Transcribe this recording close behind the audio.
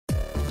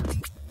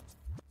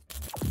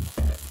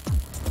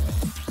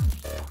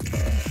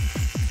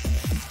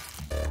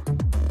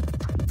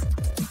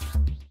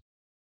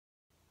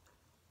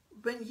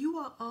when you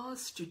are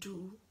asked to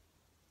do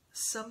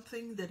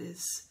something that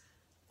is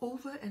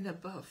over and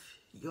above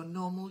your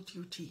normal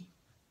duty,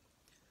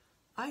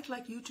 I'd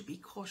like you to be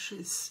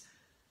cautious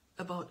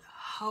about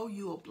how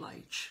you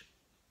oblige.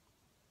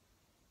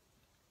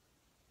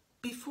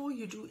 Before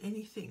you do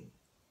anything,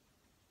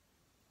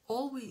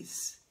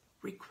 always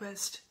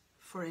request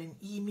for an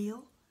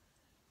email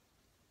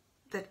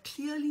that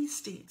clearly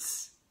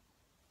states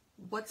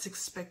what's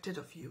expected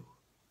of you.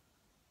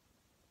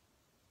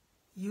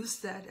 Use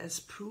that as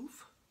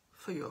proof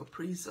for your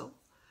appraisal.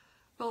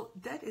 Well,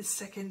 that is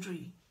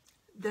secondary.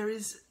 There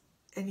is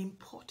an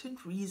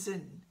important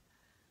reason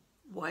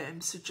why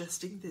I'm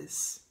suggesting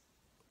this.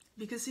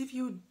 Because if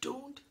you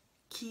don't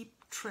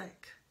keep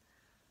track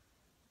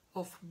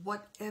of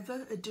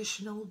whatever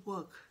additional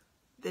work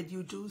that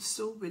you do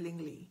so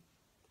willingly,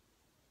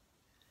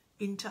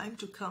 in time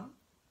to come,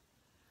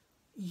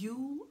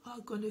 you are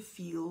going to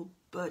feel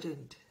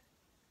burdened.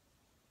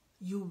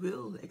 You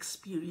will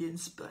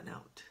experience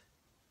burnout.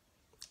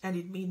 And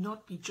it may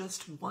not be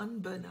just one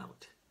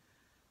burnout.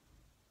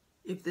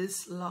 If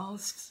this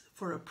lasts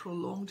for a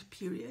prolonged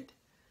period,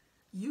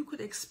 you could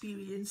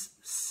experience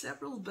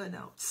several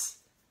burnouts.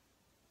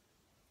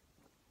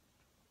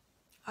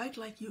 I'd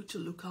like you to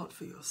look out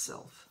for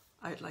yourself.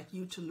 I'd like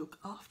you to look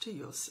after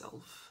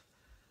yourself.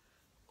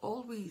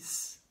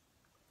 Always,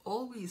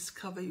 always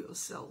cover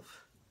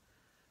yourself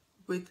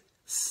with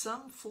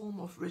some form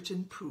of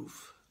written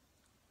proof.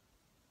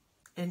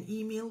 An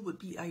email would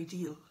be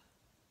ideal.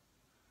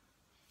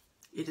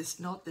 It is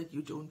not that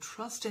you don't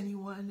trust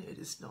anyone. It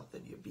is not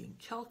that you're being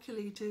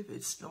calculative.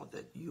 It's not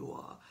that you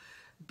are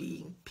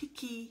being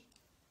picky.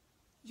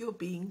 You're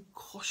being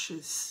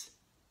cautious,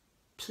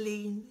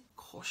 plain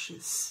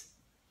cautious.